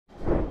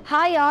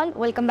Hi all,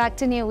 welcome back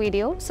to new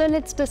video. So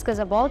let's discuss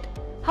about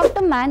how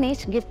to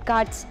manage gift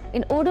cards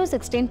in Odoo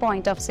 16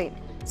 point of sale.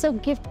 So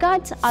gift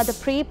cards are the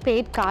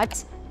prepaid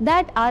cards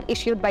that are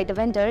issued by the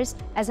vendors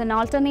as an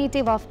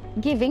alternative of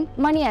giving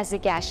money as the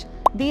cash.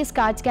 These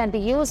cards can be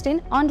used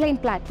in online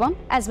platform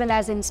as well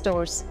as in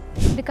stores.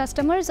 The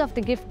customers of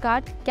the gift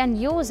card can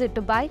use it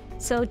to buy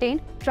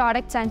certain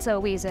products and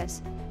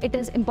services. It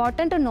is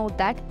important to note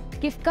that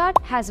gift card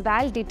has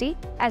validity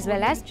as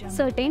well as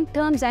certain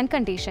terms and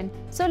conditions.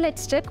 So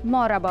let's check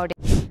more about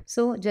it.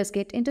 So just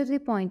get into the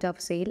point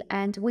of sale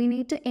and we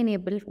need to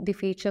enable the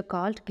feature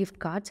called gift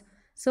cards.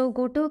 So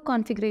go to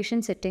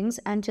configuration settings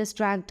and just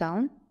drag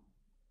down.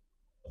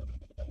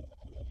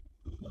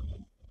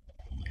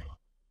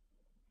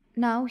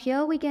 Now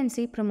here we can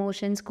see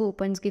promotions,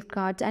 coupons, gift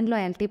cards and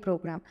loyalty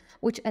program,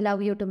 which allow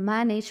you to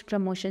manage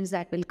promotions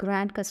that will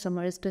grant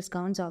customers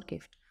discounts or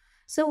gift.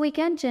 So we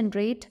can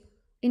generate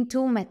in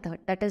two methods.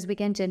 That is, we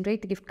can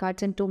generate gift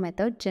cards in two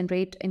methods,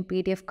 generate in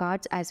PDF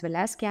cards as well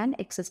as scan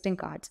existing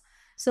cards.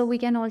 So we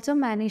can also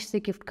manage the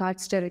gift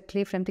cards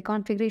directly from the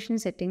configuration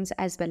settings,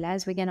 as well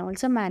as we can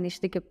also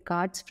manage the gift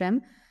cards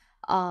from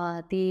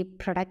the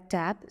product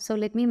tab. So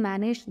let me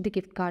manage the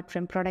gift card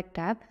from product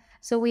tab.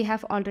 So we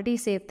have already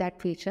saved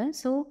that feature.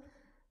 So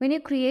when you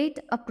create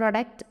a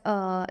product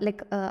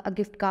like a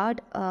gift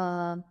card,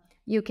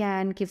 you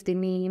can give the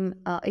name,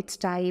 its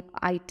type,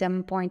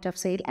 item, point of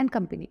sale and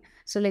company.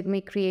 So let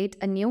me create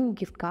a new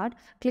gift card.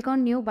 Click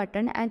on new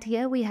button and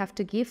here we have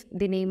to give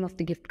the name of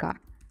the gift card.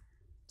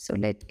 So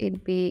let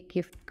it be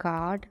gift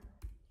card,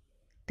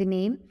 the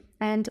name,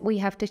 and we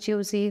have to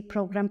choose a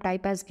program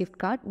type as gift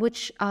card,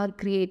 which are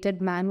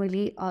created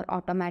manually or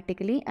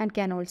automatically and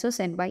can also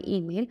send by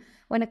email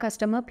when a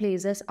customer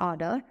places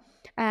order,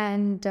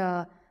 and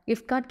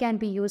gift card can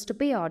be used to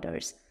pay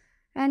orders.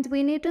 And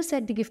we need to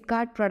set the gift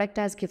card product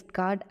as gift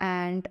card,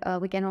 and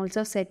we can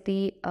also set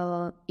the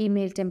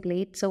email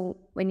template. So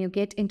when you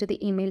get into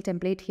the email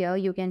template here,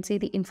 you can see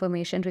the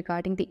information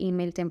regarding the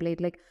email template,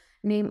 like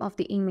name of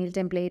the email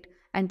template,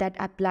 and that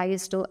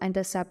applies to and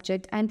the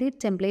subject and the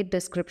template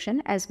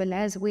description, as well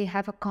as we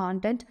have a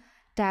content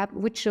tab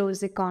which shows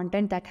the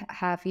content that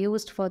have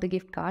used for the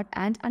gift card.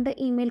 And under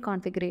email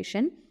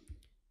configuration,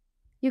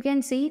 you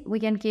can see we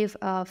can give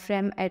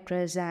from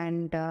address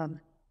and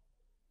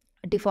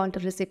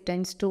default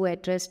recipients to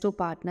address to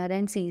partner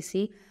and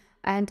CC,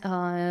 and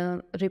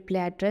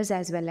reply address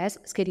as well as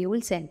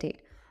schedule sent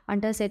date.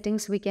 Under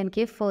settings, we can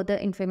give further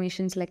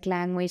informations like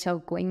language,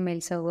 outgoing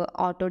mail server,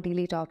 auto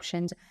delete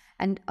options,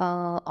 and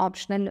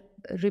optional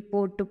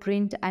report to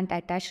print and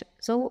attach.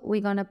 So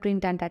we're gonna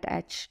print and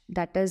attach,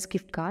 that is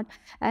gift card.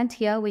 And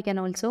here we can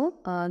also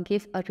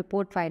give a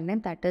report file name,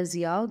 that is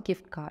your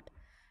gift card.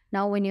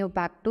 Now when you're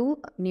back to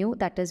new,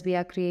 that is we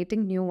are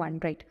creating new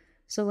one, right?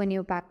 So when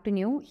you're back to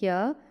new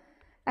here,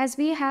 as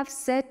we have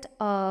set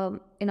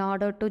in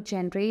order to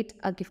generate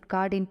a gift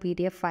card in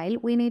PDF file,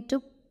 we need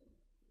to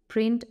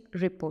print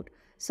report.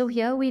 So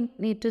here we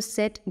need to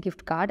set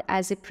gift card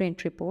as a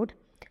print report,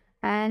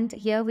 and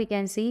here we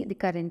can see the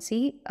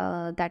currency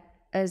that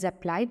is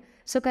applied.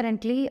 So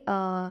currently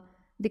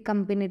the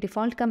company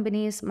default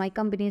company is my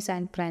company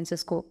San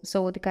Francisco.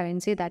 So the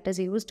currency that is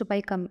used by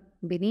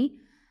company,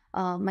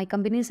 my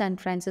company San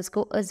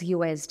Francisco, is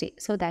USD.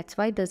 So that's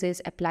why this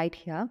is applied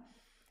here.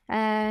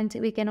 And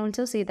we can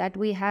also see that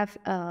we have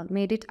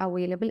made it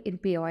available in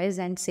POS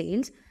and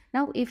sales.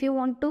 Now, if you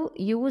want to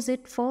use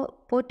it for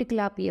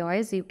particular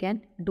POS, you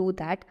can do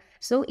that.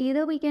 So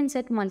either we can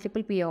set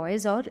multiple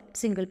POS or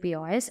single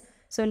POS.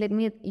 So let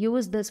me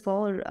use this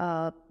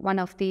for one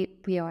of the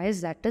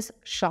POS, that is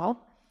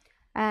shop.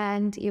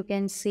 And you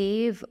can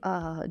save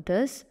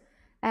this,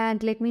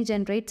 and let me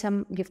generate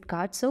some gift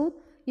cards. So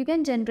you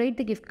can generate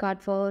the gift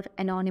card for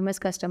anonymous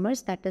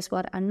customers, that is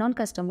for unknown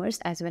customers,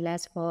 as well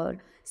as for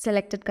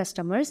selected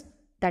customers,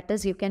 that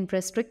is you can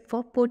restrict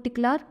for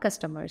particular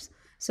customers.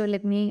 So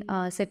let me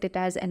set it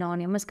as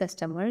anonymous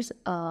customers,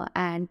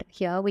 and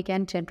here we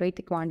can generate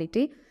the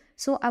quantity.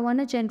 So I want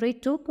to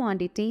generate 2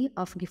 quantity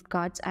of gift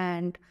cards,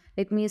 and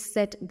let me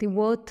set the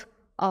worth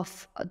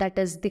of, that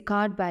is the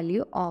card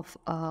value of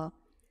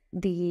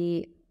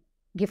the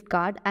gift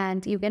card.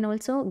 And you can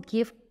also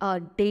give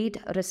a date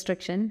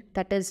restriction,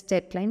 that is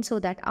deadline, so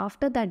that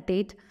after that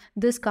date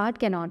this card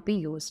cannot be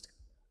used.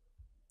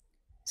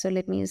 So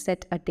let me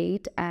set a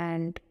date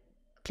and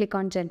click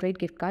on generate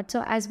gift card.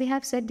 So as we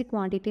have set the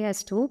quantity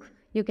as 2,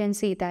 you can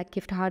see that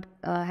gift card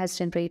has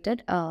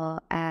generated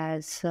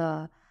as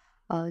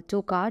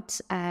 2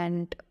 cards.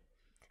 And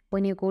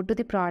when you go to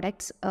the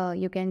products,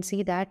 you can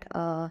see that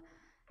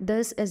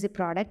this is the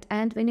product,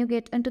 and when you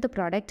get into the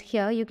product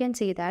here, you can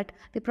see that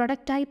the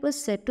product type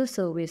is set to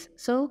service.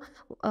 So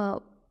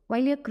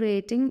while you're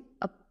creating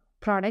a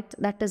product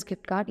that is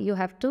gift card, you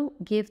have to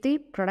give the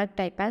product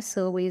type as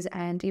service,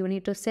 and you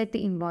need to set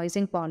the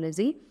invoicing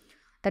policy,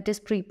 that is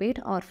prepaid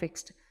or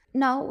fixed.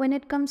 Now when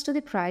it comes to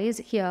the price,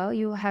 here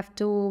you have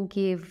to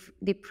give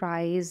the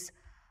price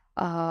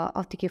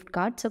of the gift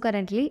card. So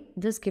currently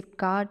this gift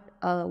card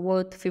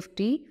worth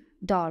 $50.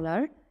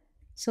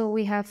 So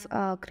we have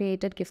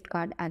created gift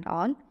card and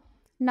all.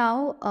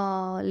 Now,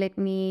 let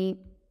me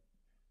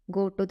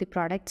go to the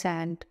products,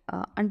 and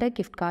under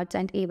gift cards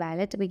and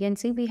e-wallet, we can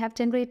see we have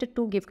generated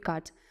two gift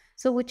cards.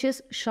 So which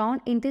is shown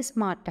in the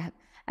smart tab,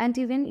 and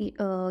you can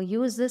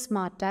use the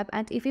smart tab,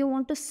 and if you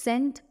want to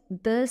send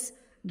this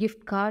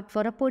gift card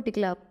for a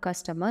particular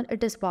customer,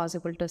 it is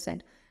possible to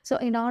send. So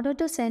in order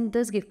to send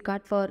this gift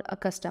card for a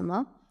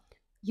customer,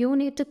 you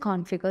need to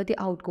configure the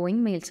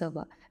outgoing mail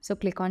server. So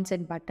click on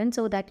send button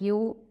so that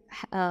you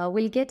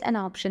will get an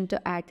option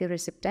to add the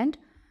recipient.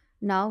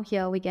 Now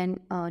here we can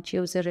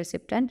choose a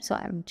recipient. So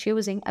I'm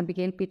choosing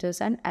Abigail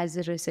Peterson as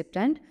the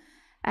recipient,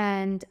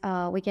 and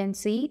we can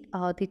see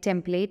the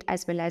template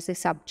as well as the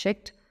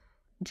subject.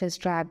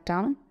 Just drag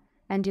down,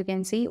 and you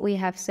can see we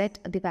have set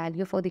the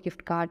value for the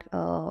gift card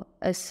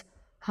as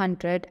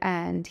 100,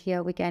 and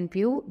here we can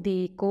view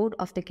the code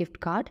of the gift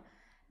card,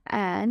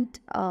 and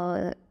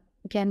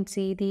can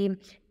see the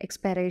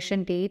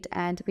expiration date,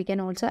 and we can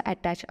also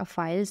attach a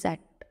files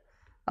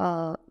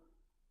uh,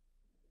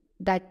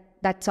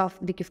 that's of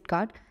the gift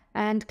card,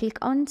 and click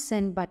on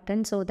send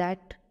button so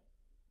that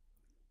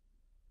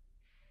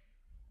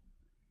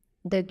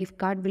the gift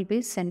card will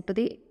be sent to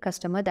the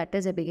customer, that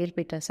is Abigail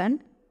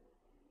Peterson.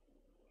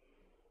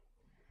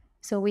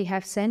 So we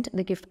have sent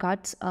the gift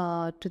cards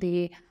to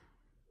the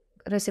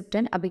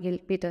recipient Abigail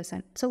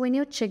Peterson. So when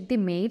you check the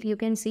mail, you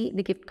can see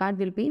the gift card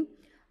will be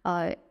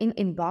in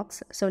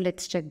inbox. So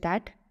let's check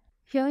that.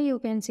 Here you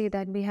can see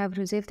that we have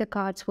received the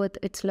cards with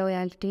its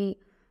loyalty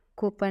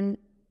coupon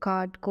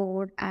card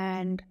code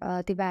and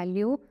the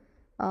value.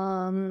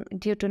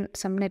 Due to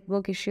some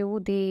network issue,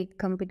 the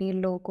company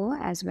logo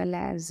as well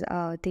as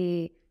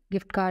the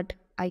gift card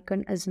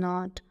icon is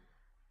not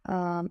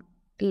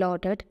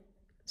loaded.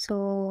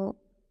 So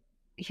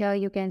here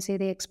you can see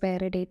the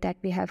expiry date that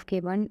we have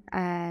given,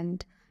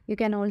 and you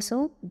can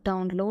also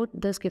download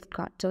this gift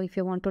card. So if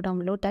you want to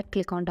download that,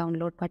 click on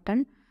download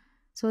button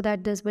so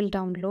that this will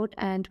download,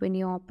 and when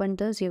you open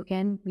this, you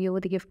can view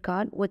the gift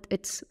card with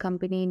its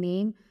company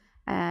name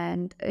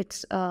and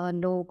its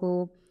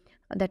logo.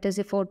 That is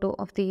a photo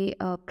of the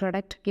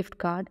product gift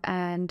card,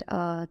 and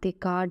the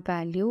card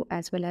value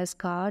as well as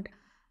card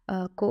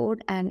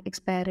code and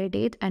expiry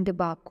date and the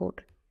barcode.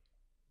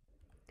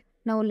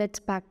 Now let's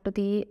back to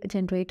the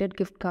generated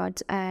gift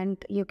cards, and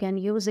you can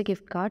use a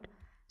gift card.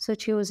 So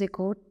choose a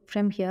code.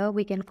 From here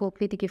we can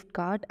copy the gift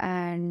card,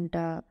 and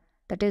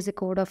that is the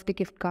code of the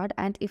gift card.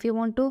 And if you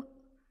want to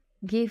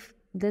give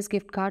this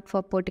gift card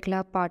for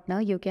particular partner,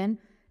 you can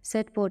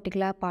set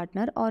particular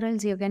partner, or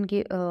else you can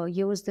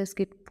use this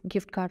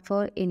gift card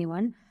for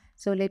anyone.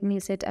 So let me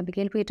set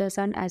Abigail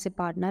Peterson as a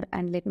partner,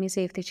 and let me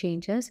save the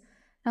changes.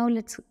 Now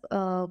let's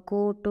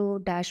go to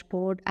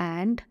dashboard,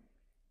 and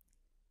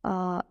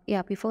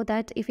before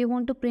that, if you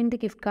want to print the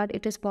gift card,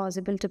 it is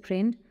possible to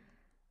print.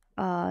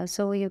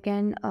 So you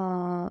can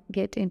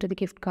get into the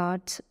gift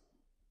cards,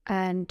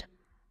 and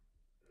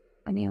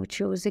when you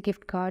choose the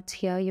gift cards,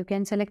 here you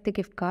can select the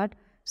gift card,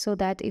 so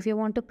that if you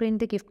want to print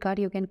the gift card,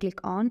 you can click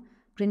on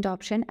print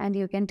option, and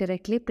you can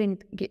directly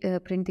print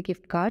the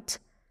gift cards.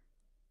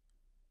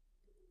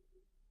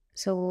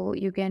 So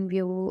you can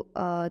view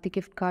the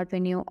gift card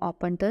when you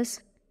open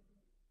this.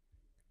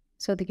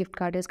 So the gift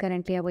card is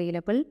currently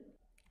available.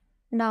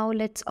 Now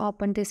let's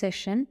open the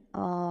session,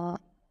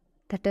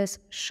 that is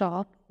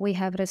shop. We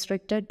have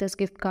restricted this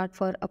gift card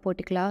for a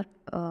particular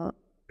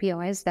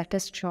POS, that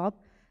is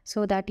shop,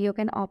 so that you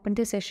can open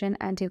the session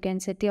and you can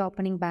set the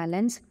opening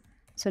balance.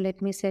 So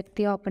let me set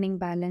the opening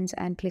balance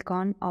and click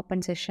on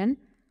open session.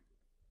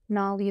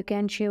 Now you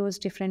can choose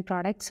different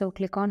products. So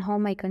click on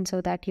home icon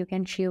so that you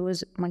can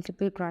choose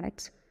multiple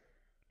products.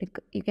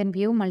 You can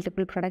view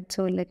multiple products.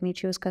 So let me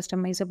choose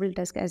customizable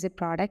desk as a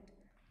product.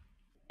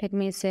 Let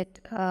me set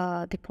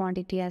the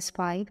quantity as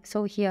 5.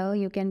 So here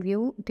you can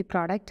view the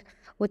product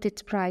with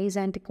its price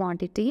and the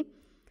quantity.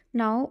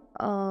 Now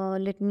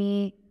let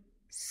me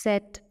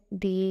set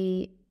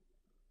the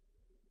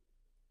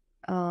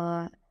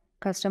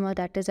customer,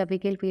 that is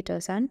Abigail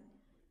Peterson,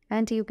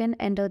 and you can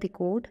enter the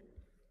code.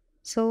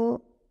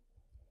 So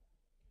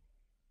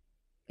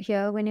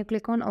here when you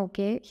click on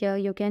OK, here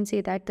you can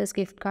see that this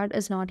gift card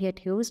is not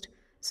yet used.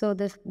 So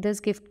this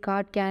gift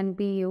card can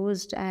be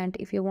used, and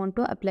if you want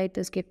to apply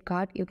this gift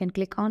card, you can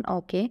click on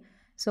OK.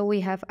 So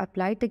we have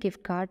applied the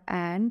gift card,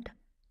 and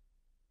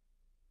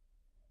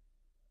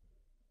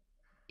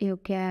you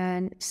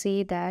can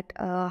see that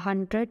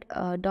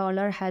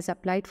 $100 has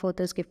applied for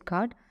this gift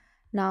card.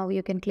 Now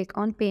you can click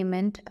on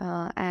payment,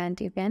 and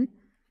you can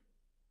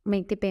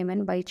make the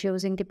payment by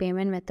choosing the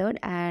payment method,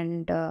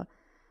 and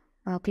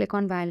click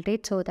on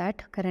validate, so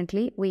that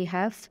currently we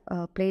have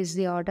placed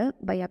the order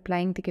by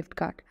applying the gift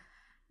card.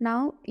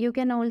 Now you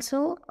can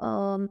also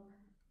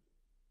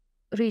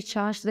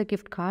recharge the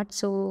gift card.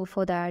 So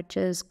for that,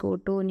 just go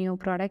to new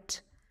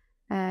product,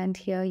 and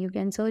here you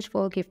can search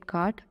for gift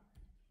card,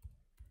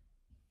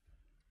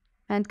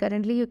 and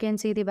currently you can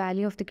see the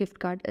value of the gift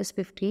card is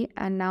 50,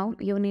 and now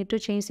you need to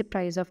change the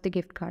price of the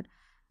gift card.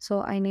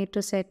 So I need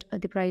to set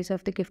the price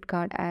of the gift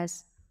card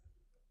as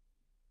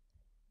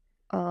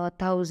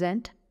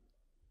 1000.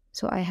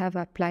 So I have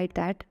applied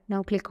that.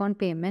 Now click on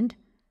payment,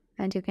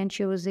 and you can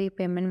choose the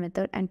payment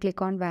method and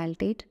click on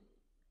validate,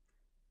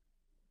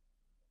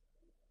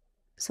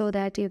 so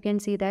that you can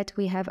see that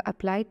we have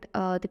applied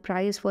the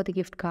price for the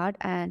gift card.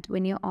 And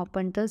when you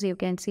open this, you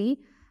can see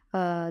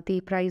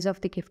the price of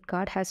the gift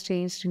card has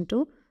changed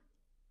into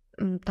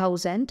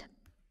 1000.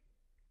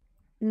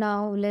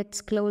 Now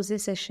let's close the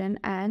session,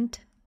 and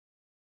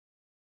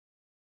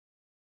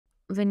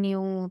when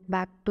you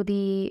back to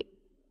the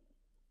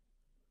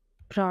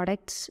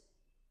products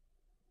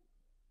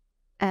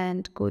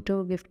and go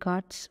to gift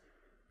cards,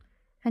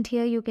 and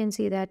here you can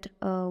see that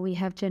we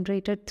have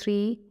generated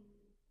 3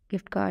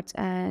 gift cards,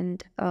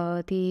 and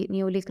the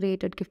newly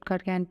created gift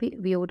card can be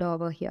viewed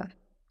over here.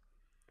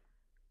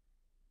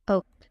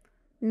 Oh,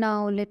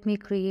 now let me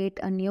create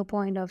a new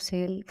point of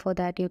sale. For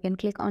that, you can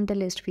click on the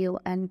list view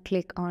and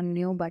click on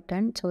new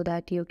button so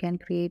that you can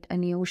create a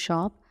new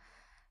shop.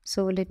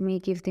 So let me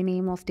give the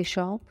name of the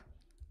shop,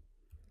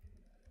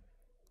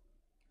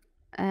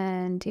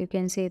 and you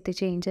can save the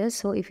changes.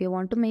 So if you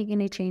want to make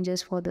any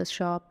changes for this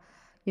shop,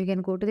 you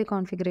can go to the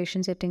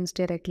configuration settings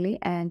directly,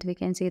 and we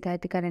can see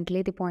that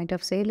currently the point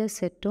of sale is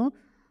set to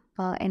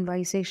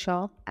Invoicing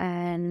shop,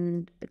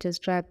 and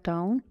just drag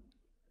down.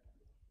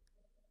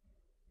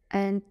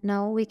 And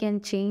now we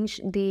can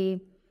change the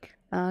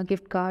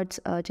gift cards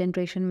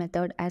generation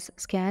method as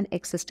scan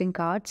existing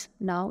cards.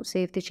 Now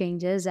save the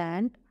changes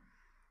and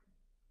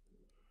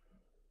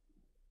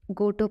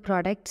go to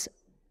products.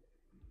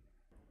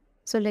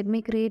 So let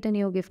me create a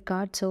new gift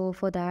card. So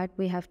for that,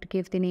 we have to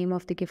give the name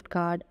of the gift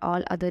card,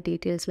 all other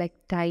details like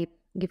type,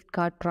 gift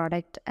card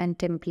product and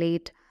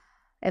template,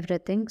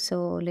 everything.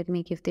 So let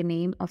me give the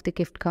name of the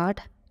gift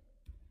card,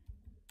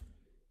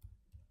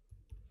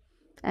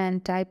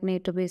 and type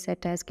need to be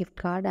set as gift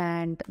card,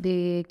 and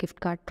the gift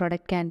card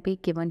product can be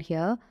given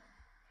here,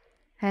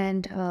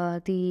 and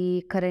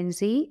the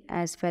currency,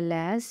 as well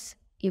as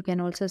you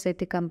can also set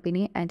the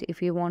company. And if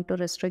you want to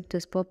restrict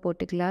this for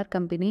particular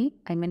company,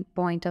 I mean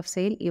point of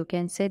sale, you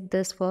can set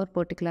this for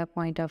particular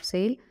point of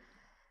sale.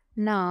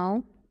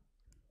 Now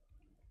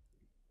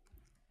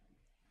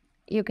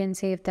you can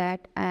save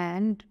that,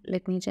 and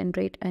let me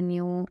generate a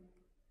new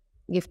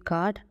gift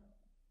card.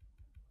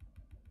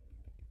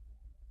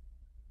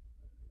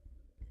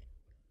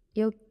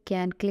 You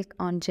can click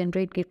on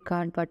generate gift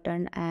card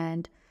button,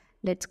 and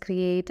let's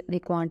create the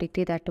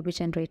quantity that to be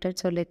generated.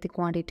 So let the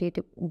quantity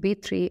to be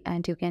 3,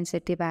 and you can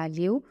set the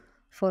value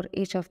for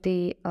each of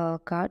the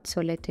cards.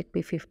 So let it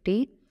be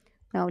 50.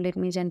 Now let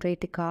me generate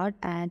the card,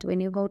 and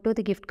when you go to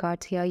the gift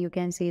cards here, you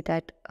can see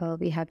that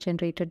we have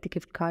generated the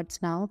gift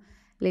cards. Now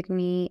let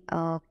me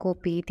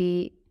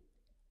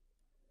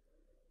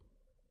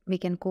we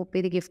can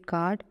copy the gift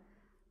card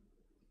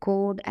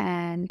code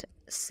and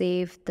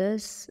save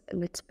this.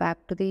 Let's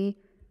back to the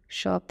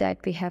shop that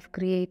we have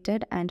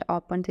created and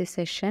open the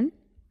session.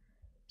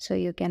 So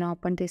you can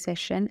open the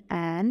session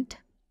and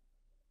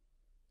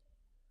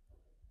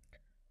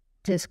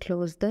just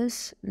close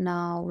this.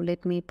 Now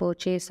let me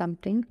purchase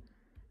something.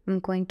 I'm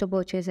going to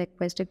purchase a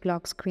requested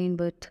lock screen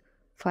with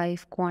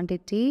 5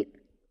 quantity,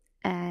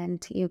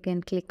 and you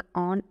can click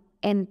on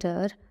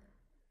enter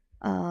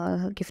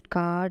gift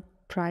card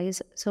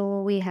price.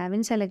 So we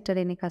haven't selected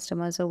any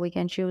customer, so we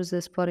can choose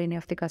this for any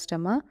of the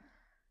customer.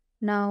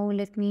 Now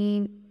let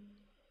me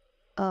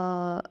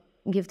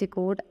give the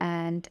code,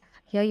 and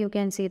here you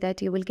can see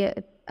that you will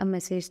get a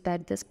message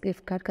that this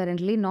gift card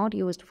currently not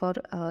used for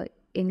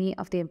any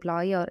of the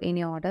employee or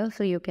any order.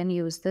 So you can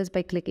use this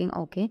by clicking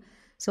OK.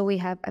 So we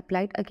have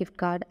applied a gift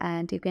card,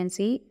 and you can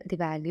see the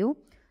value.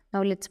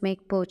 Now let's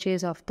make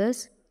purchase of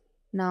this.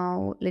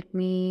 Now let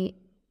me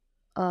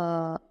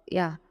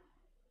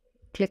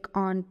click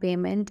on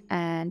payment,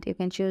 and you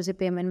can choose the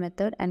payment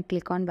method and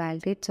click on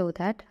validate, so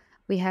that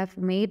we have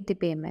made the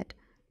payment.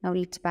 Now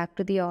let's back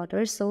to the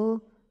order.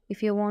 So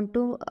if you want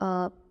to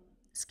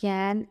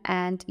scan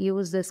and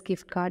use this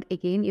gift card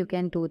again, you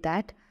can do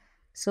that.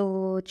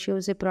 So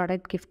choose a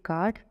product gift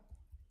card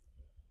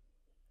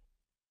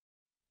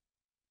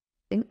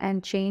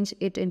and change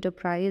it into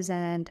price,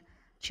 and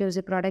choose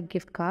a product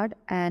gift card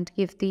and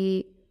give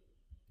the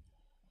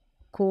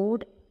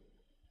code.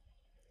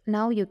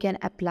 Now you can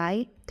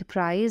apply the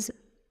price.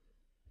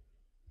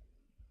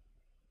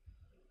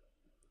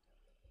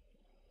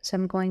 So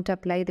I'm going to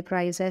apply the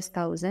price as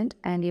 1000,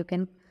 and you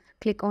can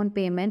click on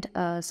payment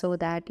so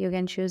that you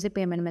can choose the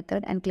payment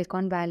method and click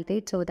on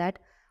validate, so that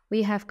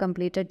we have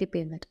completed the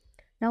payment.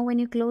 Now when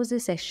you close the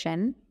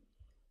session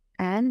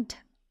and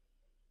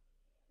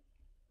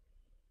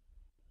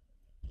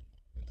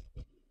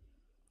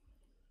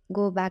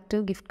go back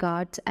to gift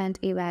cards and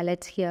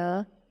eWallets,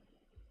 here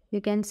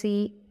you can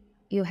see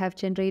you have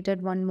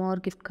generated one more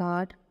gift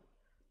card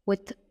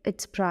with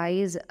its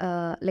price,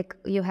 like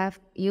you have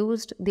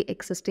used the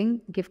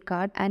existing gift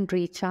card and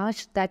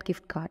recharged that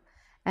gift card,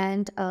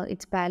 and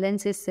its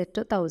balance is set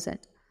to 1000.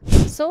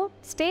 So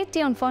stay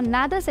tuned for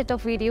another set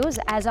of videos.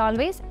 As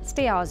always,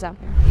 stay awesome.